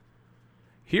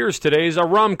Here's today's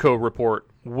Aramco report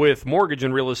with mortgage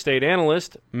and real estate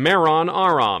analyst Mehran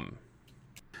Aram.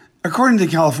 According to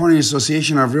the California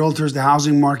Association of Realtors, the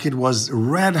housing market was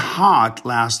red hot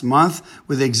last month,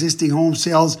 with existing home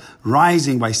sales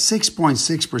rising by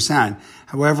 6.6%.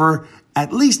 However,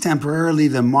 at least temporarily,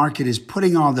 the market is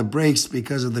putting on the brakes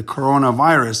because of the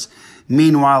coronavirus.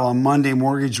 Meanwhile, on Monday,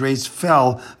 mortgage rates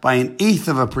fell by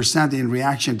 0.1% in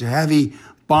reaction to heavy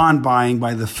bond buying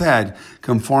by the Fed.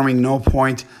 Conforming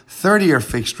no-point 30-year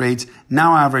fixed rates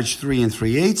now average 3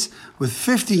 3/8, with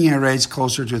 15-year rates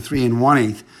closer to 3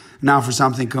 1/8. Now for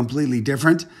something completely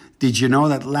different. Did you know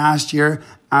that last year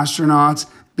astronauts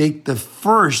baked the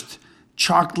first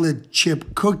chocolate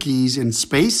chip cookies in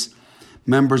space?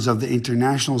 Members of the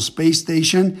International Space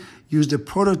Station used a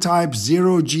prototype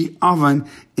zero-G oven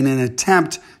in an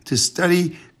attempt to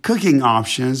study cooking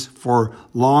options for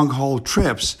long-haul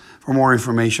trips. For more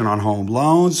information on home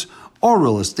loans or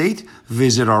real estate,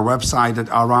 visit our website at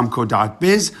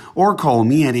aramco.biz or call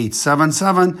me at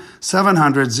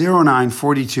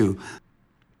 877-700-0942.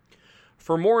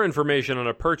 For more information on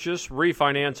a purchase,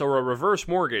 refinance, or a reverse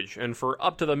mortgage, and for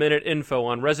up-to-the-minute info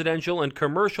on residential and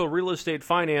commercial real estate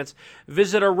finance,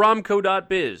 visit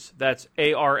aramco.biz. That's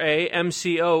ARAMCO.biz.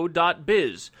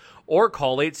 Or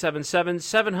call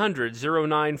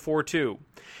 877-700-0942.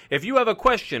 If you have a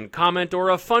question, comment, or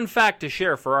a fun fact to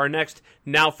share for our next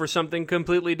Now for Something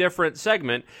Completely Different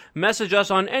segment, message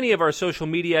us on any of our social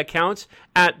media accounts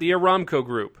at the Aramco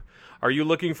Group. Are you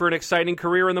looking for an exciting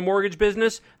career in the mortgage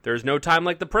business? There's no time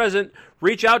like the present.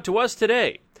 Reach out to us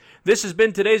today. This has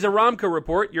been today's Aramco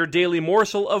Report, your daily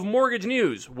morsel of mortgage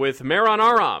news with Mehran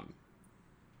Aram.